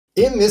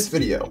In this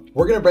video,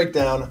 we're going to break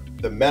down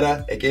the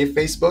Meta, aka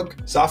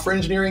Facebook, software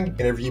engineering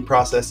interview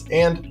process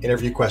and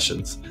interview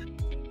questions.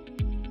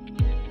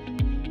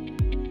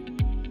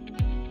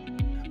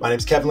 My name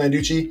is Kevin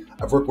Landucci.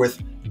 I've worked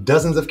with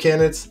dozens of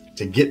candidates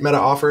to get Meta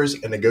offers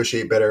and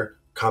negotiate better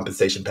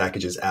compensation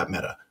packages at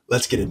Meta.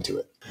 Let's get into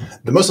it.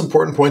 The most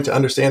important point to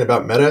understand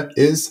about Meta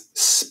is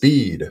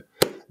speed.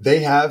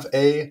 They have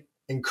an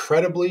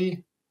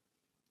incredibly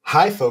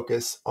high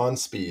focus on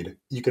speed.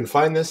 You can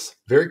find this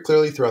very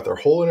clearly throughout their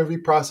whole interview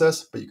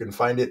process, but you can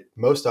find it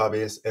most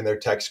obvious in their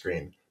tech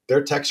screen.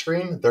 Their tech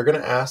screen, they're going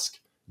to ask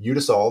you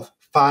to solve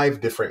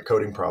 5 different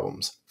coding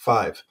problems.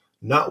 5,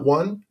 not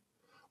one,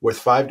 with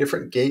 5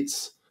 different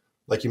gates,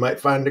 like you might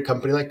find at a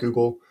company like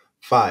Google.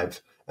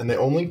 5. And they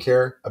only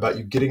care about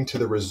you getting to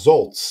the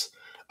results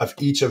of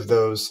each of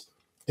those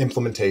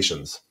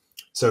implementations.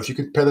 So if you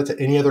compare that to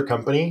any other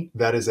company,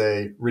 that is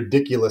a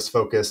ridiculous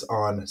focus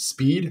on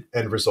speed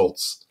and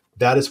results.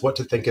 That is what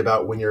to think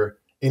about when you're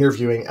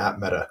interviewing at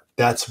Meta.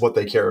 That's what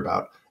they care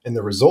about. And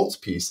the results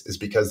piece is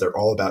because they're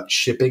all about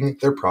shipping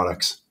their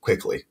products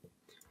quickly.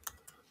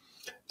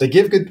 They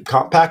give good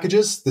comp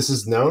packages. This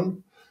is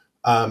known.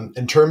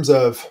 In terms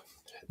of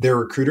their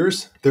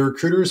recruiters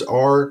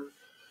are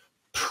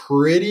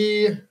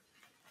pretty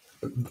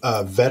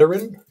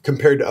veteran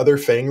compared to other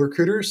FANG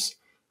recruiters.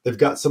 They've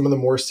got some of the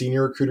more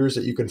senior recruiters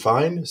that you can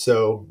find.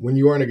 So when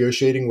you are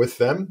negotiating with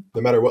them,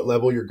 no matter what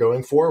level you're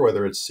going for,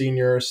 whether it's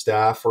senior,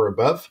 staff, or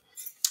above,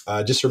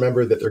 just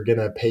remember that they're going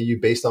to pay you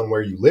based on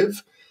where you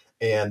live.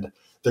 And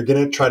they're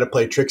going to try to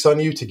play tricks on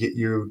you to get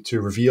you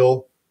to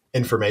reveal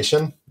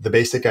information. The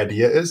basic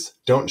idea is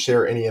don't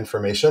share any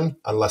information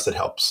unless it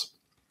helps.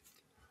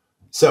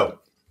 So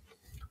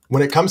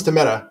when it comes to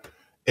Meta,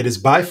 it is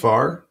by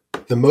far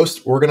the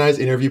most organized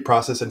interview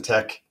process in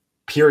tech,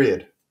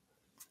 period.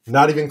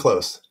 Not even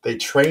close. They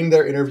train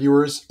their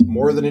interviewers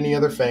more than any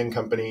other FANG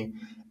company.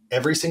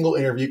 Every single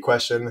interview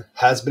question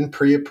has been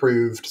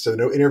pre-approved, so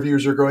no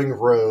interviewers are going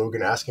rogue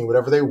and asking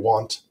whatever they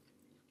want.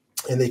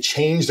 And they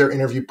change their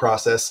interview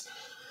process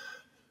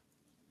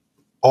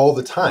all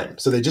the time.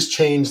 So they just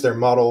changed their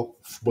model,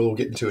 we'll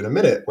get into in a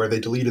minute, where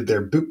they deleted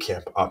their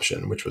bootcamp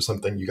option, which was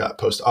something you got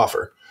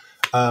post-offer.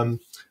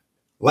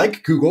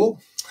 Like Google,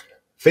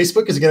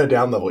 Facebook is going to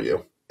down-level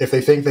you if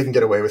they think they can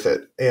get away with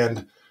it.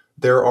 And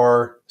there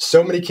are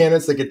so many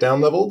candidates that get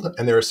down leveled,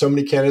 and there are so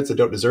many candidates that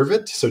don't deserve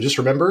it. So just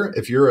remember,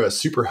 if you're a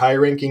super high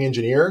ranking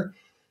engineer,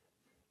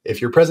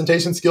 if your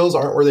presentation skills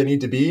aren't where they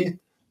need to be,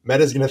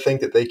 Meta's going to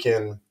think that they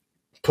can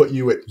put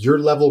you at your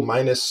level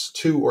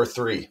 -2 or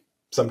 3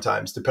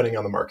 sometimes, depending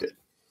on the market.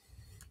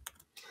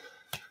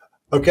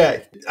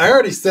 Okay, I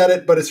already said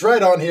it, but it's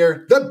right on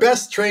here. The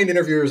best trained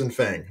interviewers in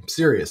FANG. I'm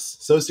serious.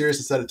 So serious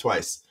I said it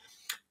twice.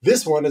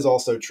 This one is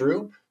also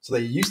true. So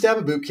they used to have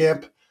a boot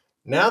camp.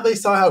 Now they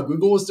saw how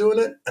Google was doing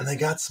it and they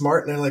got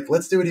smart and they're like,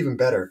 let's do it even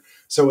better.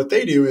 So what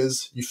they do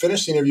is you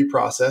finish the interview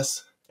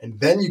process and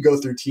then you go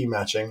through team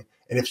matching.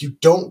 And if you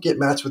don't get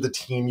matched with the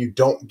team, you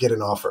don't get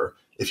an offer.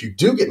 If you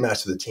do get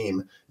matched with the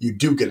team, you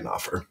do get an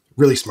offer.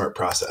 Really smart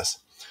process.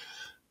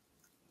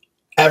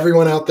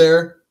 Everyone out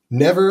there,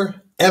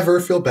 never,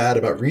 ever feel bad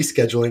about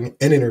rescheduling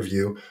an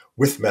interview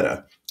with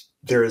Meta.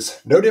 There is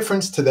no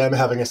difference to them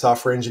having a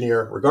software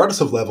engineer,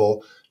 regardless of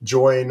level,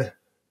 join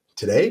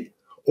today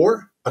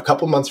or a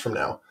couple months from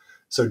now.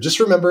 So just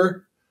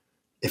remember,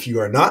 if you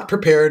are not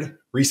prepared,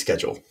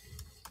 reschedule.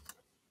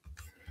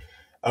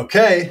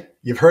 Okay,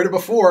 you've heard it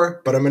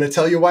before, but I'm going to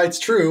tell you why it's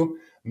true.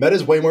 Meta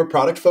is way more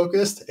product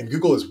focused and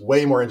Google is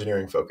way more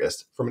engineering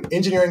focused. From an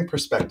engineering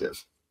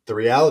perspective, the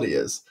reality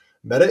is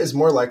Meta is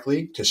more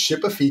likely to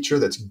ship a feature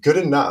that's good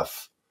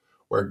enough,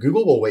 where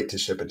Google will wait to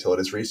ship until it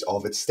has reached all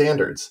of its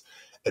standards.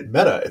 At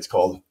Meta, it's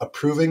called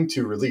approving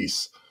to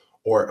release,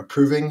 or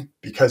approving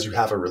because you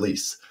have a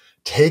release.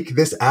 Take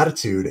this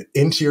attitude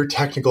into your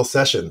technical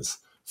sessions.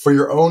 For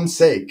your own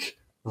sake,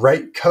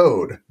 write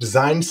code,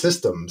 design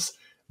systems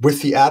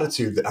with the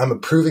attitude that I'm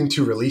approving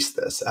to release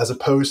this, as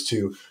opposed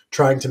to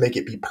trying to make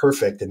it be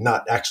perfect and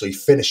not actually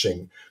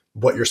finishing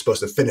what you're supposed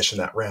to finish in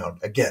that round.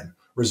 Again,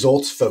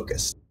 results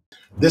focused.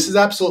 This is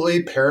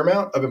absolutely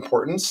paramount of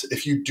importance.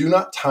 If you do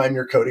not time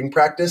your coding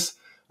practice,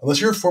 unless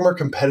you're a former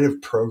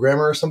competitive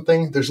programmer or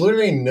something, there's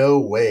literally no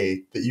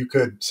way that you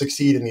could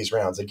succeed in these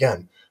rounds.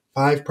 Again,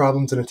 5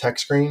 problems in a tech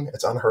screen,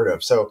 it's unheard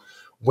of. So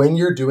when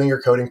you're doing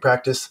your coding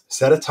practice,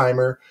 set a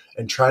timer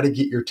and try to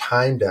get your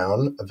time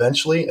down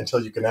eventually until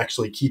you can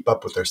actually keep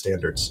up with their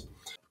standards.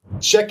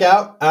 Check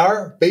out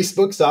our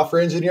Facebook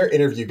software engineer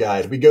interview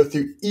guide. We go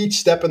through each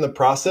step in the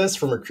process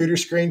from recruiter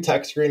screen,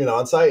 tech screen, and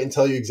onsite and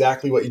tell you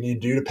exactly what you need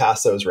to do to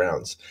pass those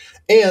rounds.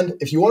 And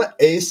if you want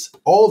to ace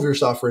all of your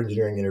software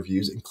engineering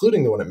interviews,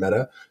 including the one at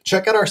Meta,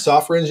 check out our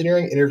software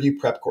engineering interview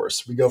prep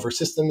course. We go over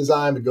system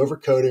design, we go over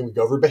coding, we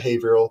go over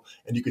behavioral,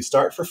 and you can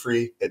start for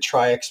free at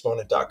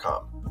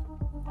tryexponent.com.